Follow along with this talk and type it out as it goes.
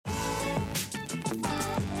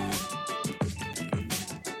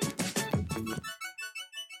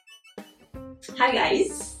Hi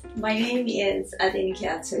guys, my name is Adenike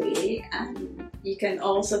Atoye and you can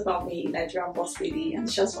also call me Nigerian Boss Lady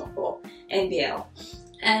and short for NBL.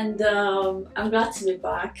 And I'm glad to be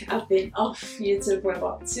back. I've been off YouTube for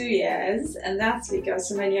about 2 years, and that's because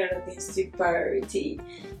so many other things took priority.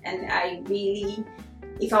 And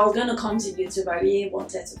if I was going to come to YouTube, I really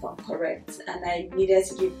wanted to come correct, and I needed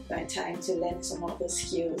to give my time to learn some of the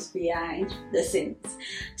skills behind the scenes.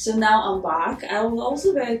 So now I'm back. I was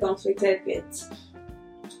also very conflicted with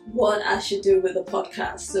what I should do with the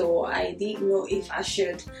podcast, so I didn't know if I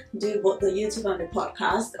should do both the YouTube and the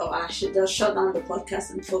podcast, or I should just shut down the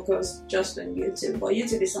podcast and focus just on YouTube. But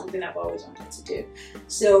YouTube is something I've always wanted to do,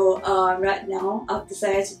 so right now I've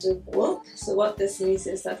decided to do both. So what this means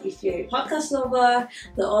is that if you're a podcast lover,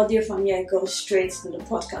 the audio from here goes straight to the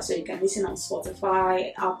podcast, so you can listen on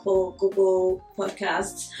Spotify, Apple, Google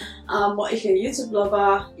Podcasts. But if you're a YouTube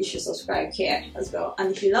lover, you should subscribe here as well,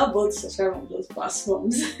 and if you love both, subscribe on both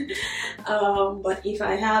platforms. But if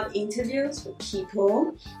I have interviews with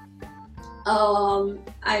people,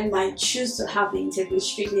 I might choose to have the interview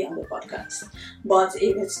strictly on the podcast. But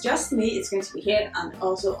if it's just me, it's going to be here and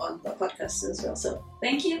also on the podcast as well. So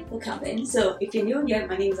thank you for coming. So if you're new here,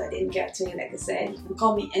 my name is Adenike Atoye. Like I said, you can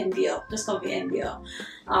call me NBL. Just call me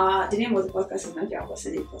NBL. The name of the podcast is Nigerian Boss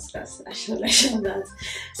Lady Podcast. I should mention that.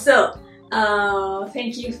 So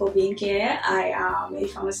thank you for being here. I am a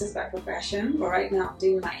pharmacist by profession, but right now I'm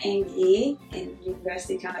doing my MBA in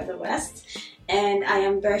University Canada West, and I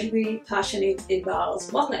am very passionate about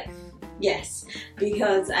work life. Yes,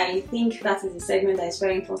 because I think that is a segment that is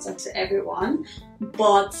very important to everyone,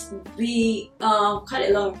 but quite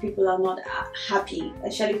a lot of people are not happy,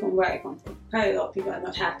 especially from where I come from. Quite a lot of people are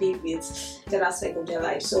not happy with that aspect of their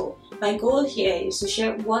life. So my goal here is to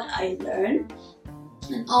share what I learned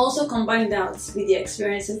and also combine that with the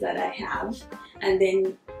experiences that I have, and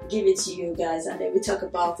then give it to you guys, and then we talk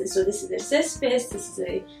about it. So this is a safe space, this is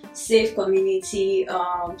a safe community.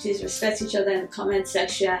 Please respect each other in the comment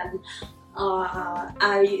section.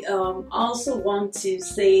 I also want to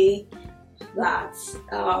say that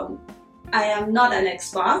I am not an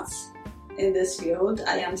expert in this field.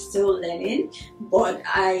 I am still learning, but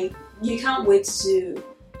you can't wait to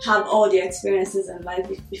have all the experiences in life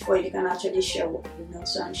before you can actually share what you know.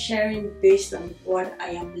 So I'm sharing based on what I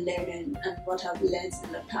am learning and what I've learned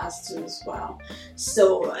in the past too as well.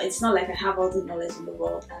 So it's not like I have all the knowledge in the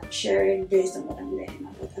world. I'm sharing based on what I'm learning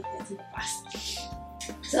and what I've learned in the past.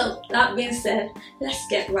 So that being said, let's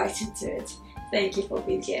get right into it. Thank you for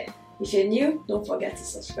being here. If you're new, don't forget to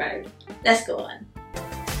subscribe. Let's go on.